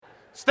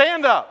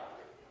Stand up.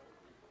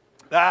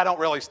 I don't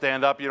really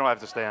stand up. You don't have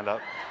to stand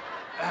up.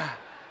 I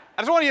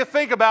just want you to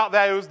think about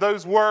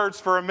those words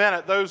for a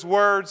minute. Those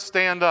words,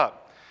 stand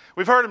up.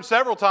 We've heard them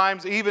several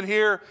times, even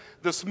here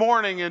this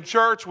morning in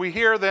church. We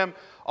hear them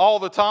all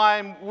the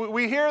time.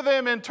 We hear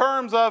them in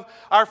terms of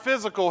our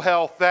physical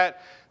health,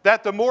 that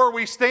the more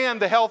we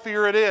stand, the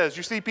healthier it is.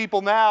 You see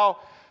people now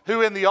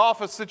who in the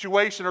office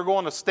situation are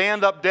going to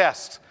stand-up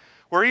desks,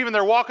 where even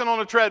they're walking on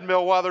a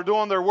treadmill while they're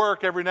doing their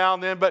work every now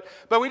and then. But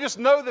we just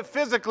know that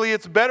physically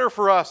it's better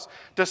for us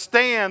to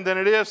stand than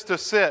it is to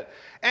sit.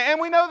 And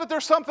we know that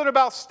there's something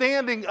about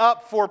standing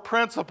up for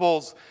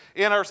principles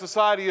in our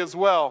society as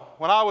well.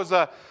 When I was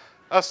a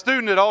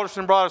student at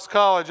Alderson Broaddus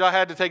College, I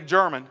had to take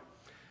German.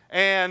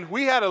 And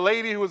we had a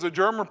lady who was a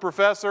German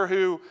professor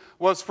who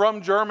was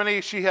from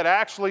Germany. She had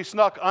actually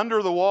snuck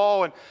under the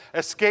wall and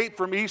escaped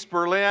from East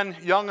Berlin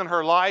young in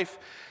her life.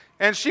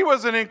 And she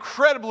was an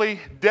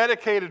incredibly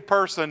dedicated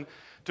person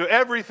to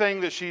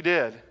everything that she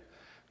did.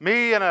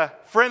 Me and a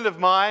friend of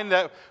mine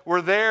that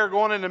were there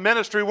going into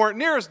ministry weren't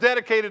near as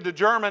dedicated to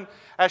German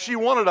as she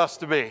wanted us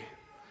to be.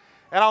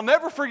 And I'll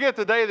never forget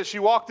the day that she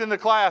walked into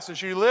class and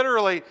she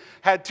literally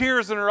had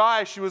tears in her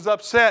eyes. She was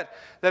upset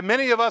that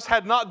many of us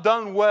had not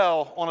done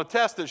well on a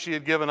test that she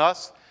had given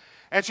us.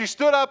 And she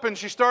stood up and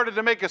she started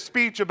to make a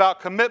speech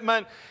about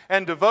commitment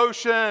and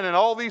devotion and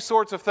all these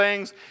sorts of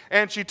things.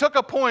 And she took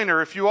a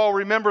pointer, if you all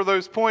remember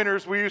those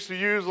pointers we used to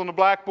use on the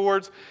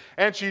blackboards,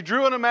 and she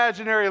drew an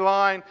imaginary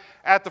line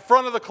at the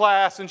front of the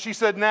class and she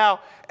said, "Now,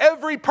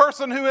 every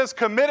person who is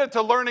committed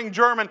to learning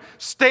German,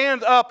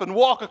 stand up and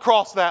walk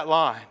across that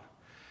line."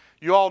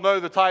 You all know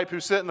the type who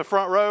sit in the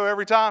front row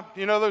every time.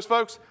 You know those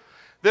folks?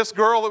 This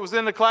girl that was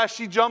in the class,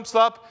 she jumps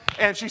up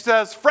and she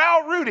says,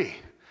 "Frau Rudy,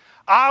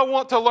 I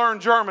want to learn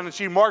German," and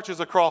she marches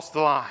across the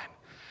line.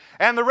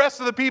 And the rest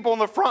of the people in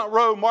the front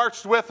row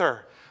marched with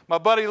her. My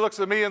buddy looks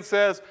at me and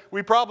says,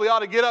 "We probably ought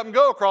to get up and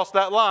go across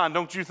that line,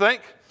 don't you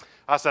think?"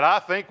 I said, "I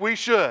think we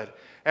should."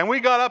 And we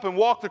got up and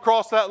walked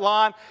across that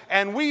line,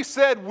 and we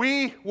said,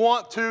 "We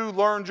want to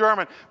learn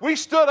German." We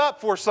stood up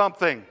for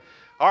something.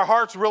 Our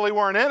hearts really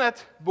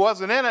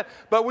wasn't in it,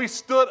 but we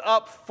stood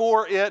up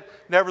for it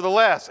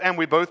nevertheless. And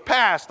we both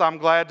passed, I'm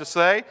glad to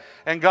say,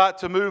 and got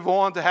to move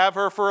on to have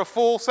her for a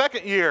full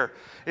second year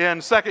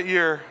in second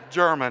year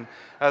German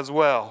as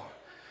well.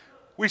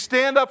 We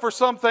stand up for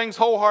some things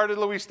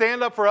wholeheartedly. We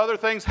stand up for other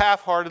things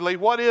half-heartedly.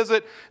 What is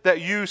it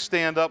that you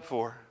stand up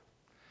for?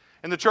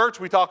 In the church,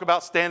 we talk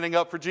about standing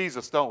up for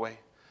Jesus, don't we?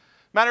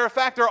 Matter of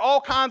fact, there are all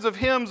kinds of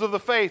hymns of the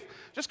faith.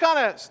 Just kind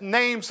of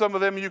name some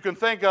of them you can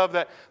think of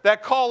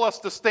that call us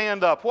to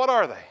stand up. What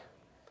are they?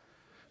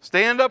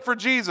 Stand up for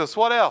Jesus.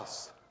 What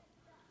else?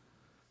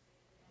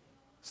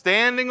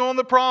 Standing on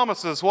the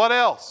promises. What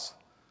else?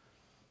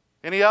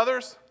 Any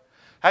others?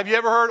 Have you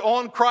ever heard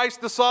 "On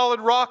Christ the solid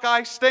rock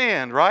I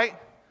stand," right?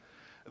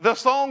 The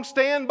song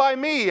 "Stand By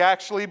Me"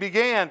 actually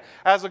began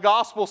as a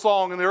gospel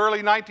song in the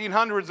early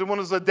 1900s and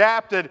was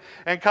adapted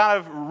and kind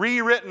of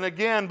rewritten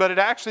again, but it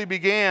actually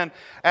began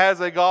as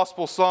a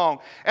gospel song.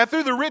 And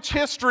through the rich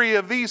history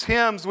of these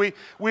hymns, we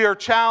are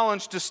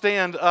challenged to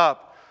stand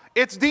up.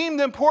 It's deemed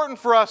important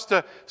for us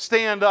to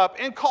stand up.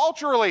 And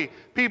culturally,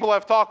 people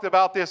have talked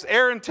about this.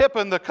 Aaron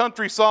Tippin, the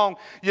country song,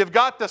 "You've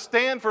got to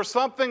stand for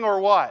something or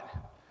what?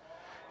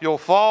 You'll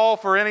fall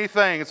for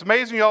anything." It's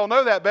amazing you all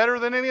know that better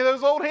than any of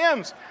those old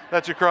hymns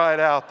that you cried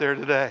out there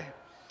today.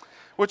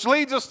 Which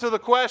leads us to the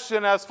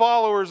question, as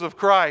followers of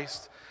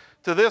Christ,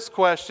 to this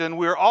question. If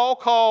we are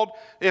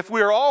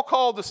all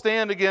called to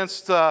stand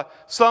against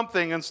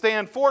something and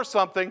stand for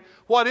something,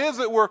 what is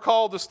it we're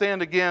called to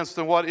stand against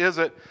and what is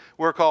it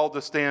we're called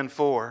to stand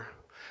for?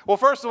 Well,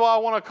 first of all, I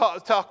want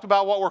to talk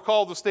about what we're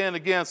called to stand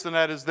against, and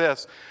that is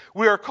this.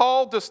 We are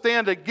called to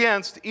stand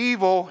against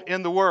evil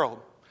in the world.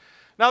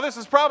 Now, this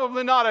is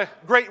probably not a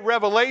great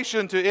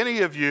revelation to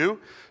any of you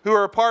who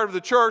are a part of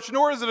the church,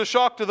 nor is it a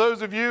shock to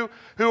those of you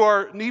who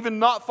are even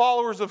not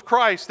followers of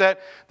Christ,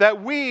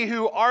 that we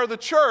who are the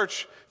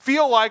church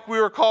feel like we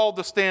are called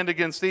to stand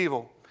against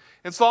evil.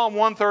 In Psalm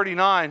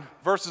 139,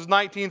 verses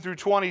 19 through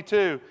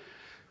 22,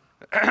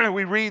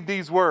 we read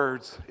these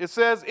words. It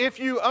says,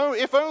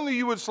 If only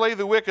you would slay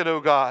the wicked,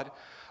 O God.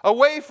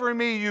 Away from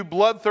me, you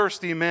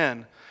bloodthirsty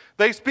men.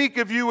 They speak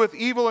of you with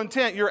evil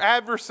intent. Your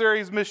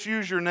adversaries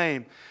misuse your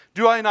name.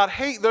 Do I not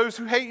hate those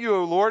who hate you,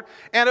 O Lord,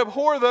 and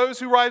abhor those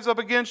who rise up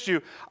against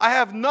you? I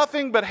have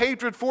nothing but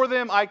hatred for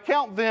them. I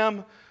count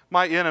them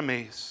my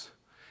enemies.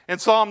 In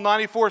Psalm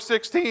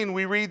 94:16,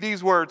 we read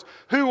these words,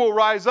 Who will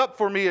rise up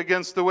for me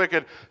against the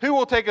wicked? Who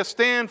will take a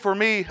stand for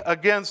me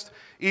against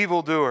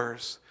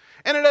evildoers?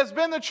 And it has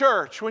been the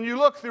church, when you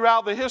look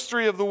throughout the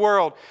history of the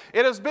world,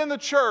 it has been the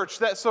church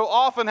that so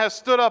often has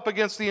stood up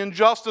against the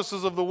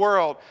injustices of the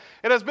world.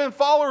 It has been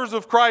followers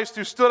of Christ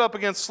who stood up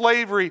against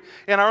slavery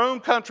in our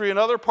own country and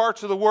other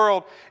parts of the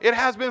world. It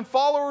has been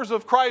followers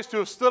of Christ who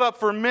have stood up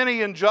for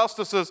many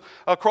injustices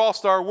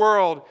across our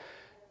world.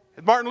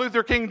 Martin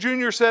Luther King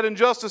Jr. said,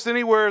 "Injustice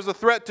anywhere is a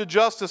threat to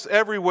justice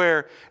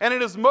everywhere." And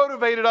it has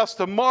motivated us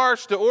to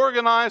march, to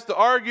organize, to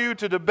argue,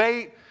 to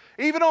debate.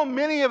 even on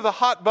many of the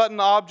hot-button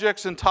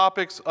objects and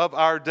topics of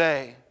our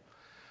day.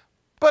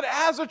 But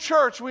as a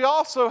church, we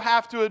also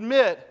have to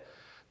admit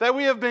that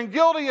we have been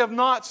guilty of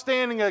not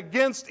standing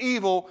against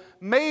evil,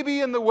 maybe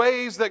in the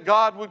ways that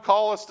God would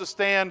call us to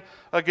stand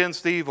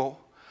against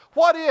evil.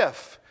 What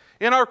if,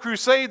 in our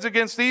crusades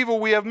against evil,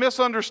 we have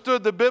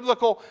misunderstood the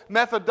biblical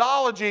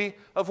methodology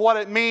of what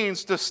it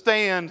means to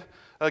stand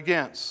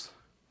against?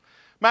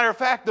 Matter of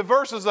fact, the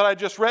verses that I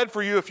just read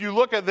for you, if you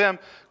look at them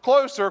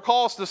closer,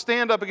 call us to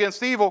stand up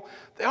against evil,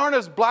 they aren't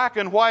as black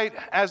and white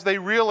as they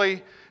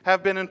really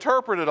have been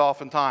interpreted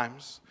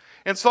oftentimes.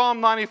 In Psalm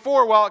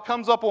 94, while it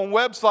comes up on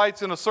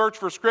websites in a search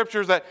for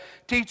scriptures that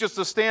teach us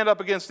to stand up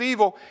against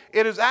evil,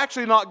 it is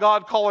actually not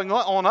God calling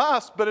on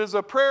us, but it is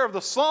a prayer of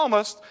the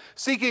psalmist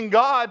seeking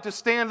God to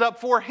stand up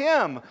for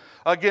him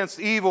against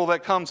evil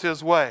that comes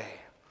his way.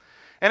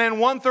 And in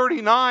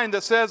 139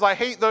 that says, I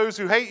hate those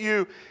who hate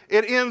you,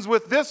 it ends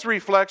with this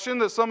reflection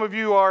that some of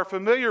you are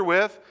familiar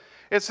with.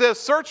 It says,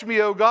 search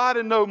me, O God,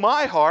 and know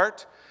my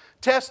heart.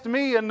 Test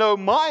me and know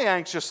my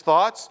anxious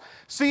thoughts.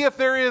 See if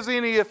there is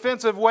any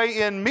offensive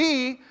way in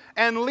me,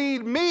 and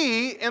lead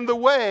me in the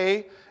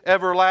way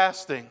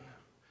everlasting.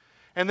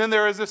 And then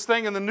there is this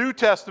thing in the New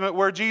Testament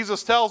where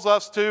Jesus tells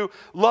us to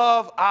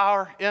love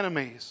our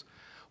enemies.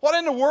 What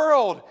in the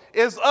world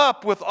is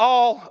up with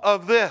all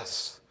of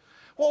this?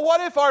 Well,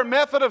 what if our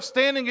method of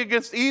standing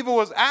against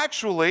evil is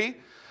actually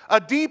a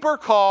deeper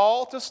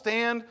call to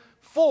stand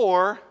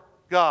for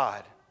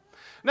God?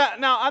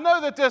 Now, I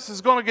know that this is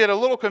going to get a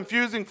little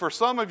confusing for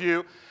some of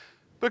you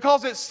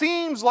because it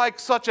seems like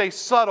such a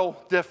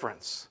subtle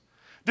difference.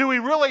 Do we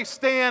really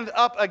stand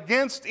up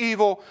against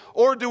evil,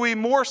 or do we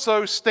more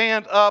so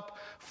stand up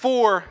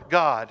for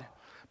God?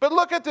 But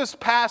look at this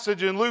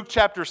passage in Luke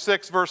chapter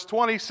 6, verse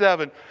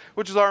 27,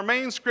 which is our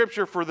main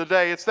scripture for the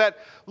day. It's that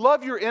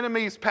love your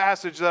enemies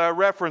passage that I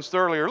referenced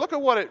earlier. Look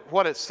at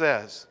what it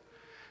says.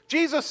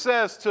 Jesus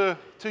says to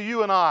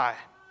you and I,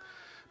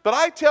 but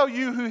I tell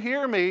you who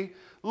hear me,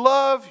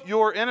 love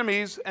your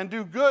enemies and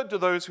do good to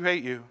those who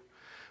hate you.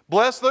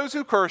 Bless those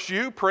who curse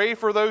you. Pray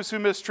for those who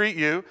mistreat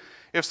you.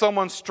 If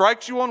someone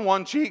strikes you on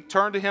one cheek,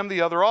 turn to him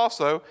the other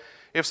also.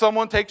 If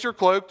someone takes your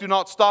cloak, do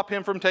not stop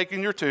him from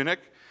taking your tunic.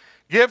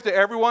 Give to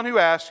everyone who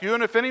asks you.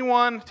 And if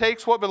anyone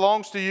takes what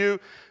belongs to you,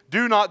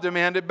 do not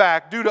demand it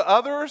back. Do to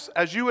others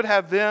as you would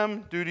have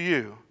them do to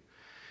you.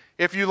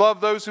 If you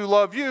love those who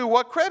love you,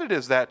 what credit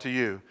is that to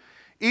you?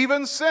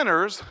 Even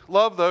sinners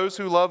love those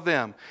who love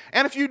them.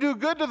 And if you do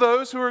good to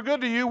those who are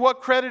good to you,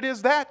 what credit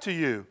is that to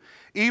you?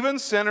 Even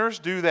sinners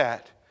do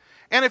that.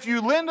 And if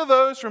you lend to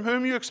those from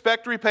whom you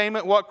expect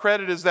repayment, what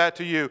credit is that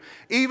to you?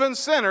 Even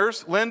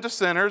sinners lend to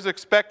sinners,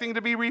 expecting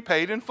to be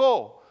repaid in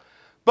full.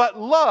 But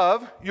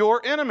love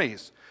your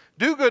enemies.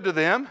 Do good to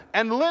them,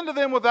 and lend to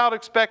them without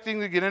expecting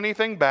to get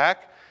anything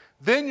back.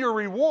 Then your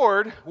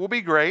reward will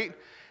be great,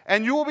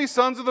 and you will be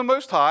sons of the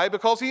Most High,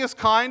 because he is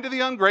kind to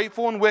the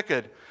ungrateful and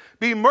wicked.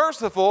 Be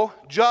merciful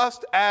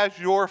just as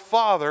your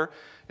Father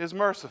is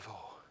merciful.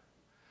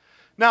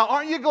 Now,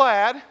 aren't you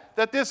glad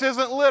that this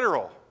isn't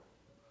literal?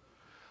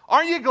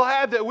 Aren't you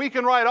glad that we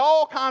can write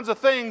all kinds of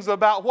things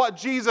about what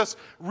Jesus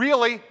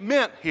really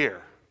meant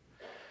here?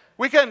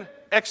 We can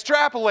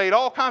extrapolate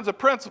all kinds of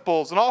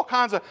principles and all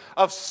kinds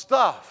of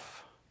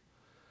stuff.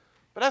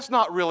 But that's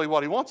not really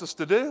what he wants us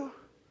to do.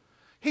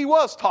 He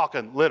was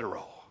talking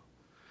literal.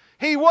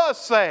 He was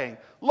saying,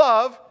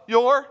 love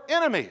your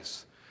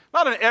enemies.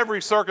 Not in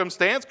every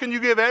circumstance can you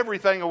give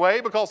everything away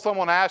because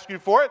someone asked you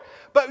for it,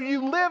 but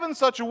you live in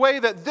such a way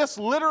that this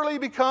literally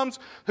becomes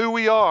who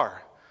we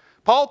are.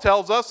 Paul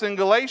tells us in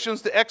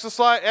Galatians to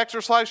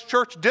exercise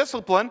church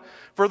discipline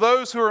for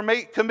those who are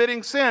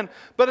committing sin,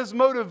 but his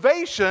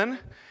motivation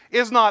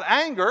is not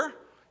anger.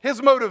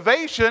 His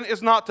motivation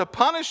is not to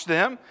punish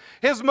them.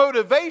 His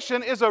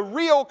motivation is a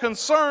real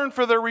concern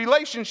for their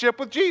relationship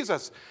with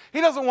Jesus.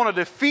 He doesn't want to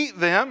defeat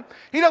them.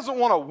 He doesn't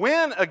want to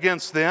win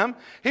against them.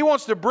 He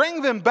wants to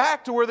bring them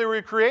back to where they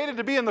were created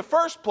to be in the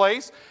first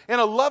place, in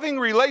a loving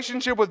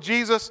relationship with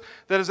Jesus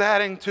that is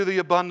adding to the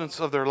abundance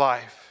of their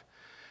life.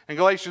 In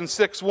Galatians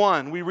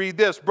 6:1, we read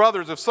this,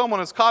 brothers, if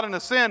someone is caught in a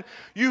sin,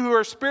 you who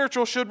are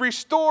spiritual should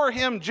restore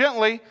him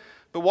gently.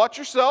 But watch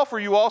yourself, or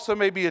you also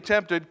may be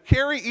tempted.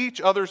 Carry each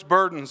other's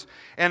burdens,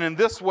 and in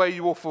this way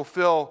you will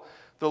fulfill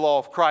the law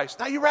of Christ.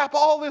 Now you wrap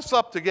all this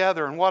up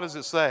together, and what is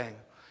it saying?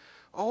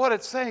 Well, what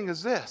it's saying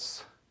is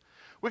this.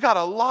 We got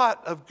a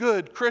lot of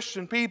good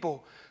Christian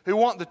people who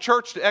want the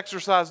church to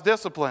exercise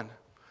discipline.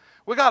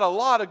 We got a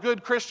lot of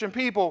good Christian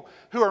people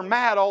who are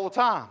mad all the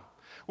time.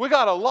 We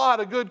got a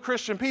lot of good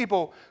Christian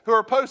people who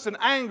are posting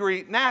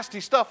angry, nasty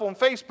stuff on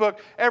Facebook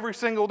every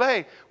single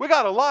day. We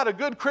got a lot of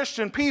good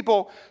Christian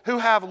people who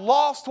have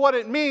lost what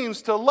it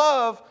means to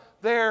love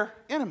their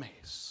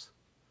enemies.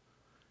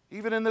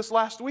 Even in this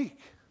last week.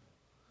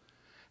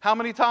 How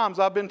many times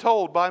I've been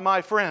told by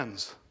my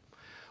friends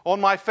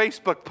on my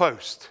Facebook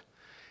post,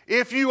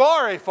 if you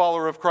are a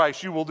follower of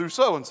Christ, you will do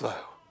so and so.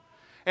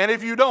 And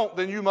if you don't,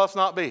 then you must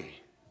not be.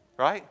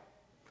 Right?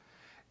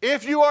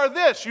 If you are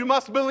this, you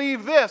must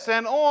believe this,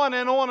 and on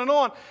and on and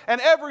on. And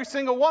every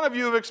single one of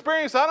you have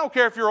experienced, I don't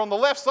care if you're on the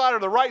left side or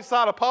the right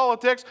side of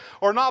politics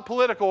or not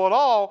political at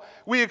all,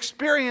 we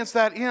experience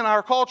that in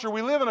our culture.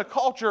 We live in a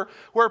culture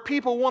where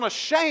people want to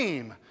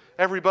shame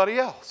everybody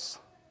else.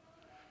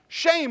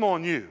 Shame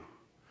on you.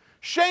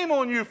 Shame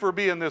on you for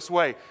being this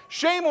way.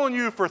 Shame on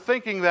you for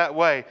thinking that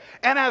way.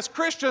 And as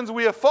Christians,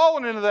 we have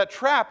fallen into that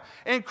trap.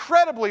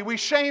 Incredibly, we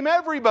shame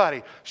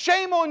everybody.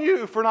 Shame on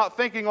you for not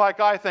thinking like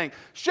I think.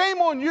 Shame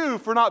on you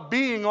for not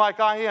being like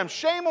I am.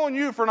 Shame on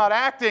you for not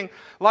acting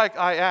like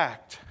I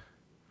act.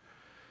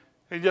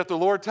 And yet the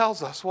Lord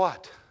tells us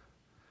what?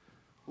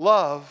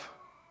 Love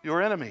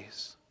your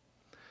enemies.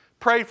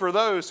 Pray for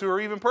those who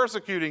are even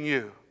persecuting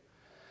you.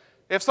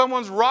 If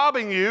someone's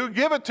robbing you,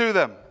 give it to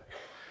them.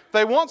 If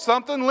they want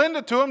something, lend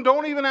it to them.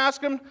 Don't even ask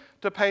them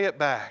to pay it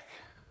back.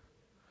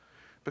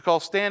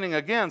 Because standing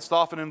against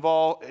often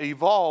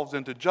evolves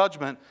into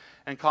judgment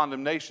and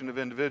condemnation of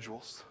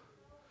individuals.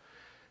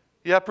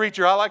 Yeah,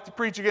 preacher, I like to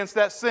preach against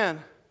that sin.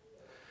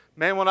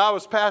 Man, when I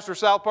was pastor of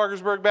South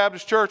Parkersburg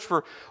Baptist Church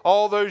for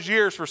all those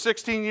years, for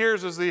 16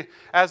 years as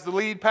the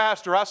lead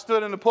pastor, I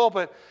stood in the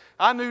pulpit.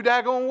 I knew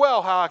daggone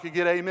well how I could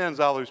get amens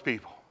out of those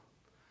people.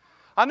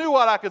 I knew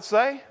what I could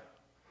say.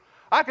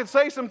 I could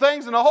say some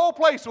things and the whole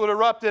place would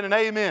erupt in an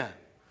amen.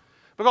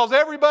 Because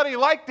everybody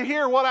liked to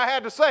hear what I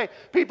had to say.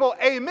 People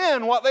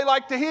amen what they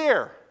like to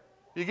hear.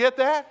 You get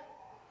that?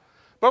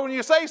 But when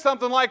you say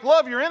something like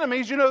love your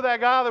enemies, you know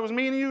that guy that was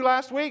mean to you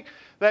last week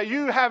that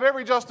you have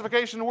every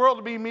justification in the world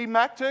to be mean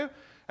back to?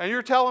 And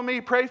you're telling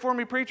me, pray for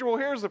me, preacher. Well,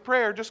 here's the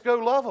prayer. Just go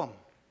love them.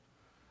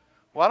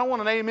 Well, I don't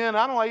want an amen.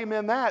 I don't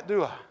amen that,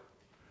 do I?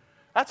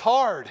 That's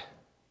hard.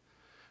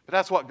 But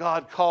that's what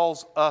God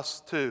calls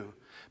us to.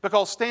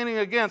 Because standing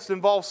against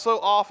involves so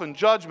often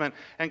judgment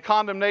and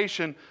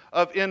condemnation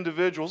of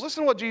individuals.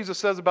 Listen to what Jesus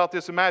says about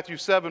this in Matthew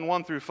 7,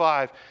 1 through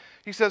 5.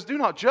 He says, do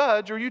not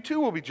judge, or you too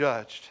will be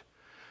judged.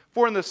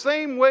 For in the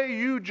same way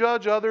you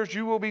judge others,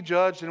 you will be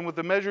judged, and with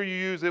the measure you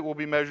use, it will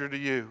be measured to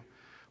you.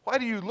 Why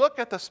do you look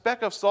at the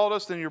speck of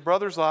sawdust in your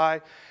brother's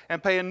eye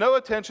and pay no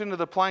attention to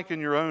the plank in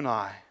your own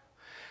eye?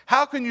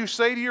 How can you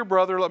say to your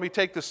brother, let me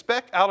take the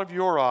speck out of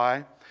your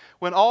eye,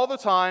 when all the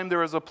time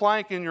there is a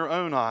plank in your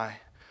own eye?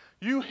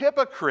 You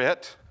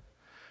hypocrite,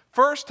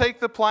 first take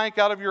the plank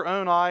out of your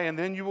own eye, and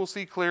then you will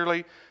see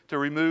clearly to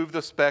remove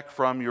the speck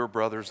from your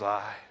brother's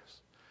eyes.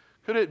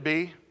 Could it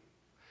be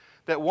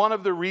that one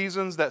of the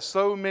reasons that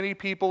so many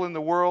people in the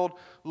world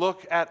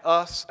look at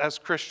us as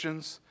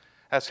Christians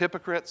as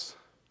hypocrites,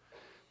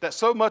 that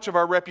so much of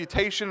our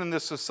reputation in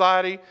this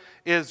society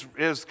is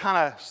kind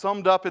of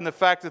summed up in the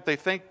fact that they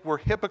think we're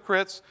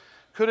hypocrites?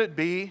 Could it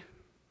be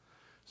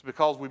it's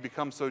because we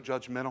become so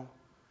judgmental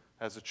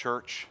as a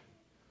church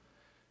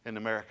in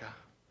America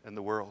and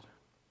the world?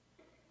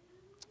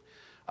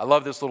 I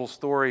love this little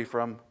story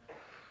from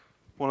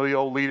one of the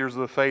old leaders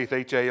of the faith,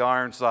 H.A.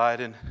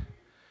 Ironside, and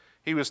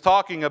he was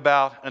talking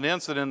about an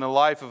incident in the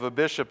life of a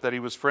bishop that he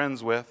was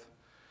friends with.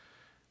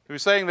 He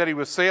was saying that he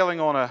was sailing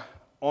on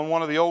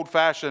one of the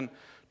old-fashioned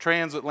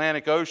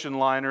transatlantic ocean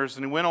liners,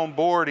 and he went on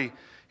board.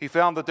 He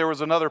found that there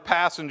was another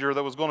passenger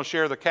that was going to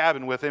share the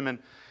cabin with him, and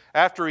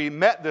after he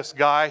met this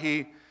guy,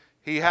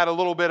 he had a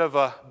little bit of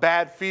a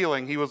bad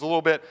feeling. He was a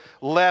little bit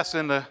less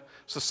in the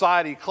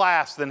society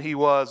class than he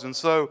was. And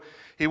so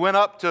he went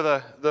up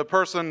to the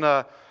person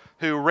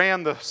who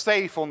ran the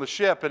safe on the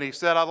ship, and he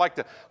said, I'd like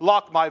to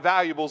lock my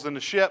valuables in the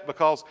ship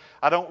because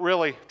I don't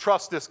really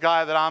trust this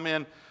guy that I'm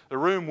in the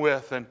room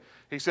with. And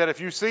he said, if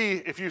you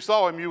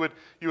saw him, you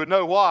would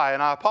know why.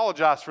 And I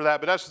apologize for that,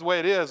 but that's just the way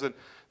it is. And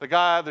the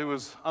guy who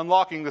was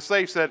unlocking the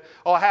safe said,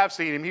 oh, I have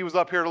seen him. He was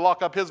up here to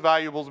lock up his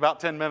valuables about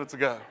 10 minutes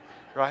ago,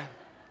 right?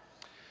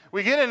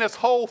 We get in this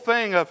whole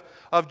thing of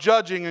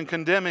judging and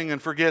condemning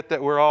and forget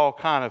that we're all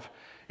kind of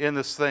in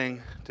this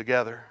thing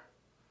together.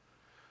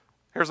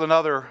 Here's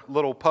another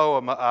little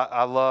poem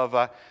I love.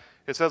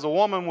 It says, a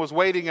woman was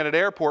waiting at an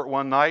airport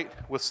one night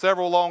with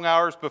several long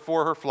hours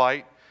before her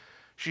flight.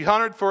 She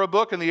hunted for a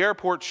book in the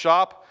airport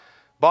shop,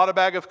 bought a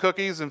bag of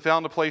cookies, and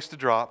found a place to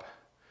drop.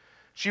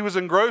 She was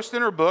engrossed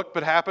in her book,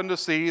 but happened to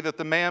see that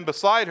the man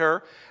beside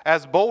her,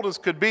 as bold as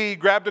could be,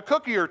 grabbed a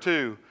cookie or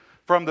two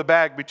from the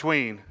bag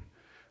between.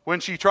 When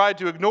she tried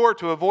to ignore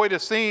to avoid a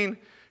scene,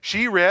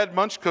 she read,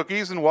 munched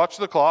cookies, and watched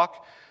the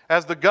clock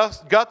as the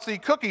gutsy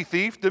cookie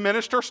thief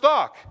diminished her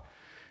stock.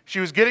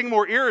 She was getting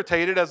more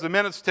irritated as the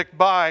minutes ticked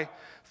by,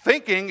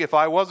 thinking if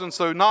I wasn't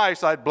so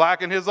nice, I'd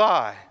blacken his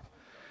eye.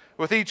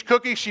 With each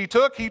cookie she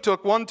took, he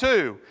took one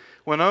too.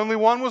 When only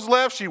one was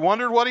left, she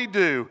wondered what he'd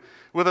do.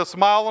 With a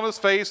smile on his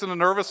face and a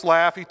nervous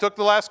laugh, he took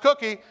the last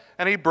cookie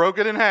and he broke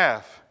it in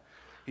half.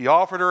 He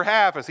offered her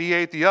half as he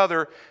ate the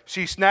other.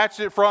 She snatched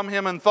it from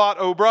him and thought,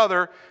 oh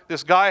brother,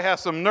 this guy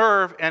has some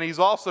nerve and he's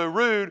also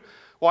rude.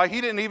 Why,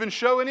 he didn't even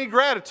show any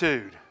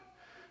gratitude.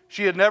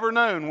 She had never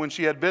known when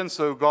she had been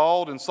so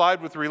galled, and sighed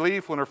with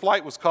relief when her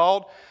flight was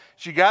called.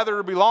 She gathered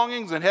her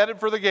belongings and headed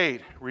for the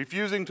gate,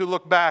 refusing to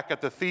look back at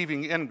the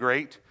thieving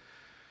ingrate.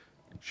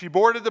 She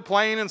boarded the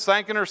plane and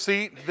sank in her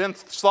seat, then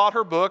sought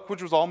her book,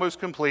 which was almost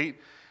complete.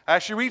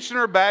 As she reached in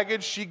her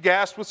baggage, she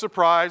gasped with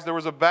surprise. There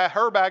was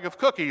her bag of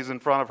cookies in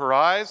front of her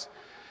eyes.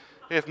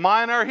 If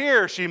mine are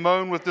here, she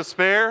moaned with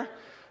despair,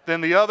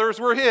 then the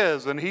others were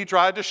his, and he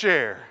tried to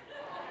share.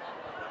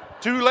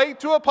 Too late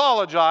to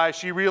apologize,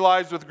 she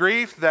realized with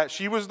grief that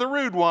she was the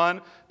rude one,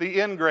 the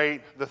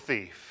ingrate, the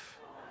thief.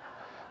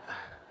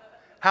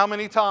 How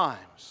many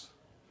times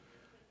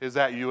is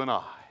that you and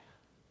I?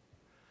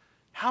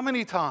 How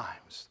many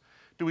times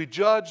do we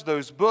judge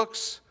those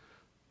books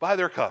by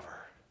their cover,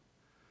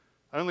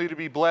 only to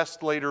be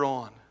blessed later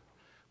on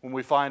when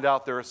we find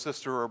out they're a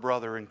sister or a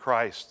brother in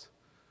Christ?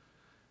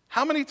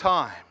 How many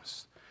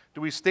times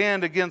do we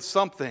stand against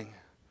something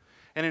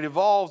and it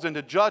evolves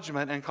into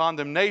judgment and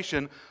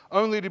condemnation,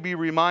 only to be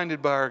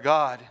reminded by our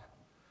God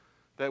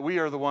that we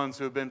are the ones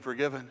who have been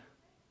forgiven?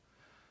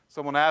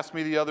 Someone asked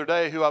me the other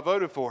day who I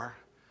voted for.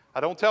 I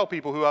don't tell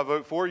people who I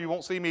vote for. You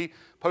won't see me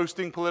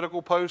posting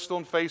political posts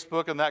on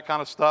Facebook and that kind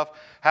of stuff.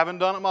 Haven't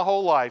done it my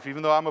whole life.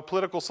 Even though I'm a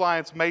political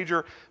science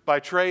major by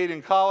trade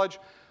in college,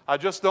 I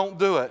just don't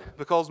do it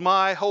because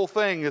my whole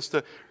thing is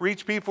to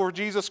reach people for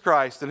Jesus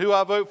Christ. And who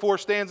I vote for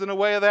stands in the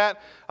way of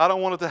that. I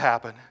don't want it to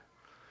happen.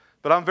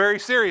 But I'm very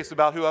serious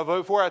about who I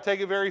vote for. I take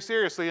it very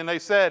seriously. And they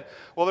said,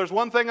 well, there's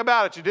one thing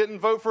about it. You didn't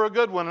vote for a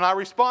good one. And I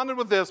responded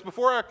with this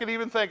before I could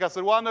even think. I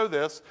said, well, I know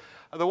this.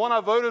 The one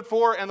I voted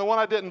for and the one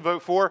I didn't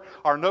vote for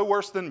are no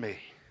worse than me.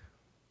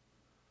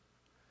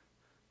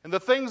 And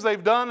the things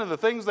they've done and the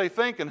things they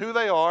think and who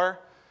they are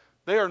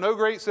no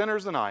great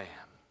sinners than I am.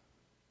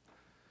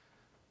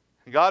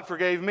 And God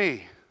forgave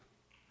me.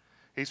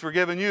 He's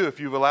forgiven you if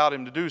you've allowed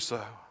Him to do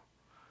so.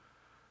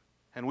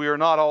 And we are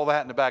not all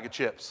that in a bag of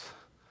chips,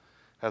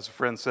 as a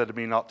friend said to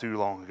me not too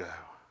long ago.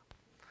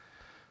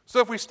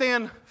 So if we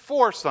stand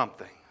for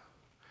something,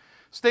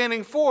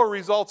 standing for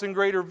results in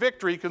greater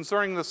victory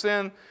concerning the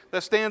sin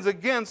that stands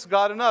against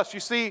God and us. You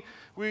see,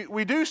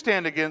 we do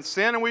stand against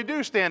sin and we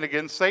do stand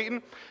against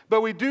Satan, but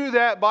we do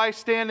that by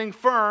standing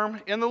firm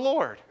in the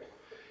Lord.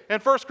 In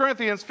 1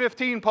 Corinthians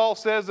 15, Paul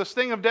says, the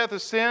sting of death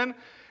is sin,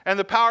 and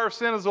the power of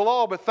sin is the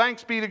law, but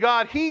thanks be to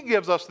God, He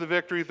gives us the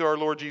victory through our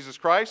Lord Jesus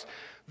Christ.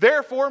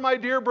 Therefore, my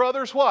dear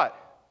brothers, what?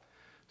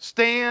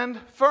 Stand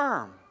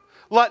firm.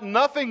 Let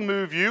nothing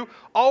move you.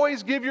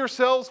 Always give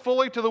yourselves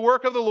fully to the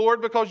work of the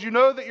Lord, because you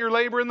know that your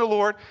labor in the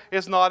Lord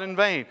is not in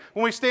vain.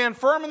 When we stand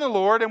firm in the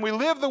Lord and we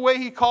live the way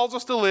He calls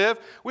us to live,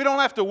 we don't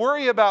have to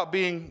worry about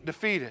being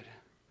defeated.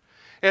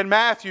 In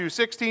Matthew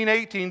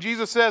 16:18,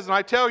 Jesus says, and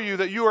I tell you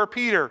that you are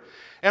Peter,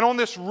 and on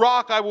this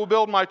rock I will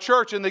build my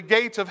church, and the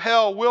gates of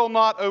hell will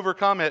not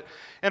overcome it.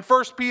 In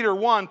 1 Peter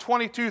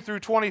 1:22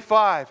 through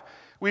 25,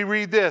 we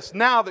read this,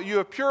 now that you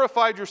have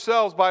purified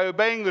yourselves by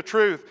obeying the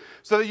truth,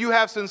 so that you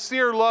have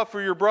sincere love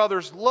for your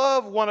brothers,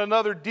 love one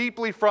another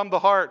deeply from the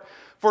heart.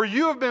 For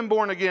you have been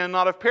born again,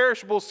 not of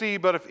perishable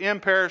seed, but of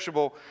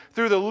imperishable,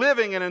 through the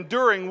living and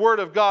enduring word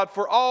of God.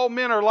 For all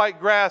men are like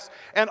grass,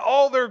 and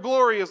all their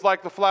glory is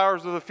like the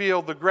flowers of the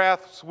field. The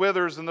grass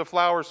withers and the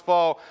flowers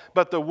fall,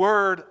 but the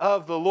word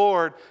of the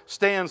Lord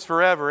stands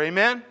forever.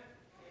 Amen?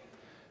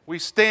 We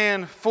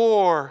stand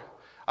for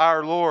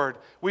our Lord.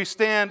 We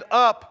stand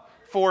up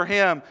for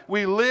Him.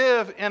 We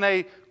live in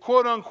a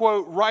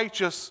quote-unquote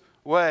righteous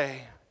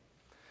way.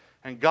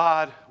 And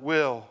God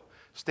will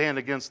stand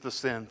against the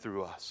sin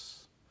through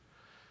us.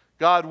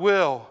 God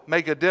will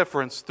make a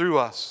difference through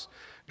us.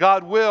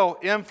 God will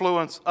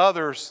influence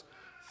others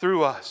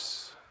through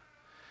us.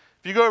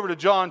 If you go over to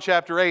John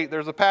chapter 8,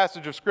 there's a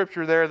passage of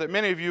Scripture there that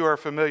many of you are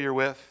familiar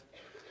with.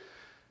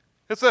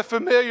 It's a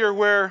familiar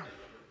where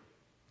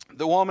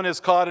the woman is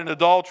caught in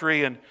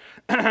adultery and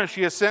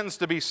she is sentenced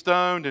to be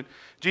stoned. And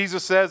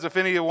Jesus says, if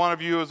any one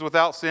of you is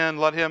without sin,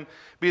 let him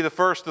be the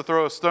first to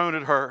throw a stone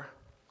at her.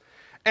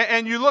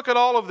 And you look at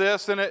all of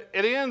this, and it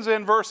ends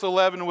in verse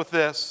 11 with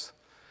this.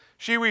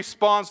 She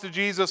responds to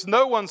Jesus,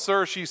 no one,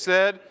 sir, she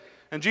said.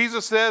 And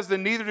Jesus says,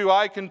 then neither do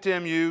I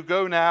condemn you.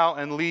 Go now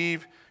and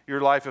leave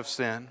your life of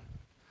sin.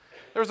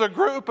 There's a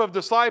group of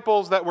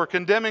disciples that were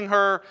condemning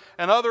her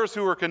and others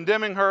who were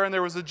condemning her. And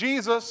there was a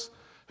Jesus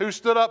who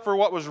stood up for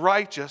what was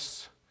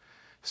righteous.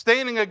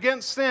 Standing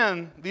against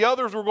sin, the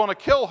others were going to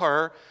kill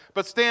her,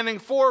 but standing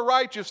for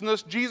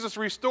righteousness, Jesus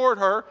restored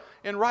her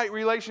in right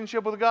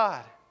relationship with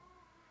God.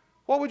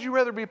 What would you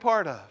rather be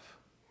part of?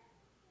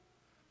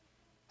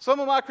 Some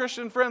of my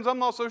Christian friends, I'm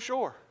not so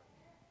sure.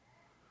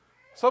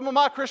 Some of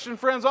my Christian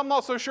friends, I'm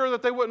not so sure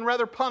that they wouldn't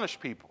rather punish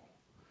people.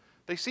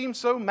 They seem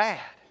so mad.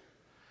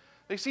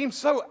 They seem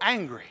so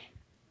angry.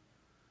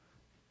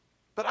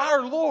 But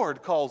our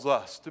Lord calls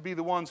us to be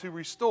the ones who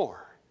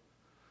restore,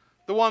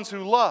 the ones who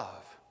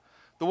love,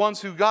 the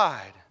ones who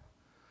guide,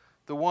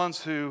 the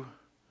ones who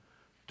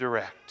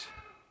direct.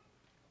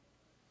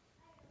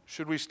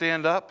 Should we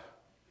stand up?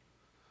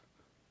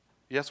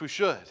 Yes, we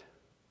should.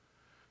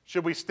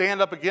 Should we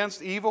stand up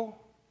against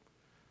evil?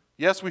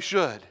 Yes, we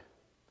should.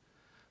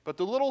 But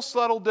the little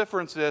subtle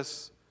difference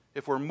is,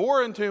 if we're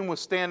more in tune with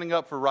standing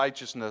up for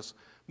righteousness,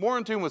 more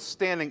in tune with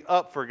standing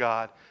up for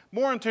God,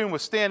 more in tune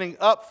with standing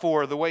up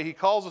for the way He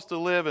calls us to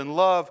live and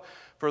love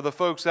for the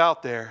folks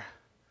out there,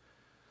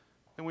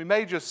 then we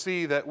may just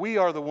see that we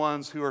are the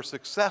ones who are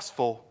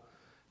successful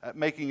at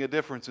making a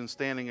difference in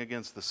standing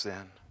against the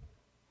sin.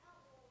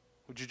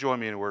 Would you join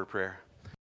me in a word of prayer?